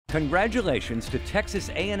Congratulations to Texas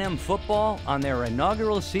A&M football on their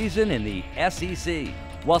inaugural season in the SEC.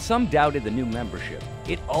 While some doubted the new membership,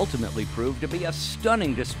 it ultimately proved to be a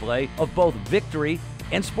stunning display of both victory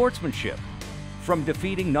and sportsmanship. From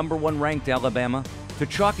defeating #1 ranked Alabama, to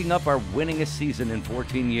chalking up our winningest season in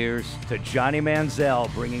 14 years, to Johnny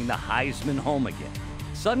Manziel bringing the Heisman home again.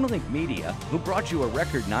 Suddenlink Media, who brought you a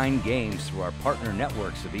record 9 games through our partner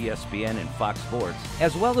networks of ESPN and Fox Sports,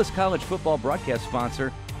 as well as college football broadcast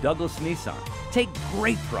sponsor Douglas Nissan, take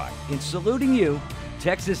great pride in saluting you,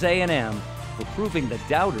 Texas A&M, for proving the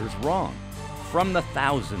doubters wrong. From the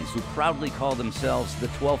thousands who proudly call themselves the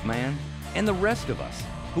 12th man, and the rest of us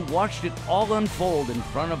who watched it all unfold in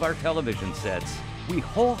front of our television sets, we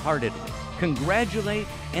wholeheartedly congratulate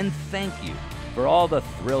and thank you for all the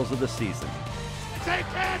thrills of the season. It's a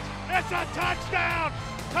catch! It's a touchdown!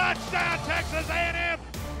 Touchdown, Texas A&M!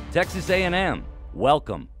 Texas A&M,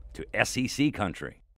 welcome to SEC country.